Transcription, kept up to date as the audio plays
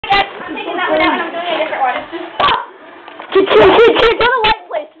I'm taking that one out and I'm doing a different one. Go to the light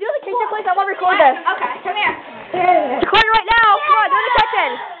place. Do the kitchen place. I want to record this. Okay, come here. Record it right now. Come on, do it in a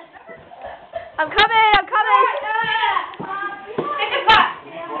second. I'm coming. I'm coming. Take a cut.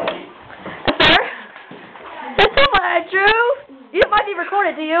 Sir? That's so much, Drew. You don't mind being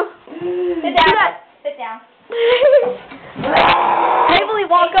recorded, do you? Sit down. Sit down. Hey, Willy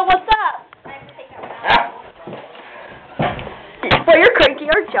Wonka, what's up? I have to take that one out. Well, you're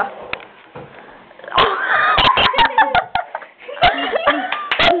cranky, aren't you?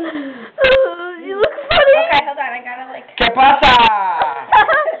 You look funny. Okay, hold on. I gotta like. ¿Qué pasa?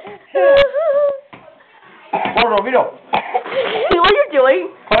 Bueno, Romero. See what you're doing?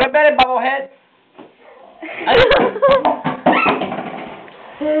 Put it better, bubblehead.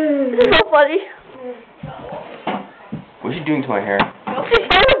 It's so funny. What's she doing to my hair? She's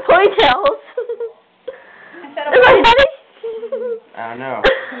wearing ponytails. Is that funny? I don't know.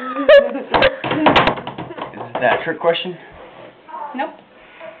 Is that a trick question? Nope.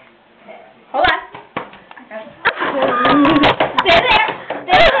 Hold on. Stay there.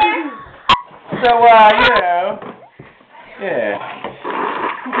 Stay there. So, you know. Yeah.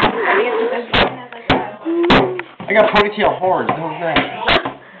 I got ponytail horns. What's that?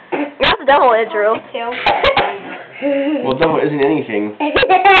 That's the devil, Andrew. Well, devil isn't anything.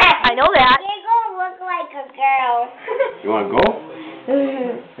 I know that. You're gonna look like a girl. You want to go?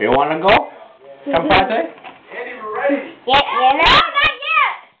 You want to go? Come Friday? Yeah, you know? Not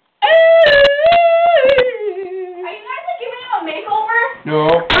yet. Are you guys like giving him a makeover? No.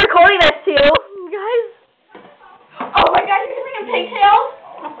 I'm recording this too, guys. Oh my god, you're giving him pigtails?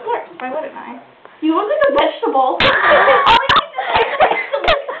 Of course. Why wouldn't I? You look like a vegetable. Oh, you need to like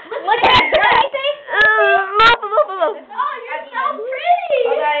vegetable. Look at it. What do you think? Oh, you're so pretty.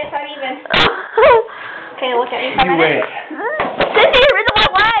 Oh god, it's uneven. Okay, look at me for a You minute. wait. Cindy, you're in the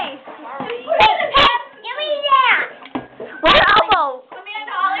wrong way. Give me that. Wrong elbow.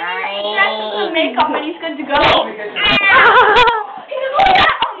 Amanda, all I need is some makeup and he's good to go. He's like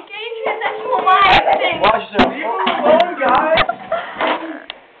that on gay transsexual live thing. Watch yourself. Oh, guys.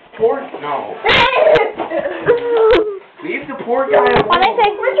 No. Leave the poor guy alone. What I say?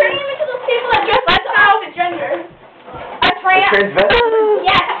 We're turning him into those people that dress like the opposite gender. A trans. Transvestite?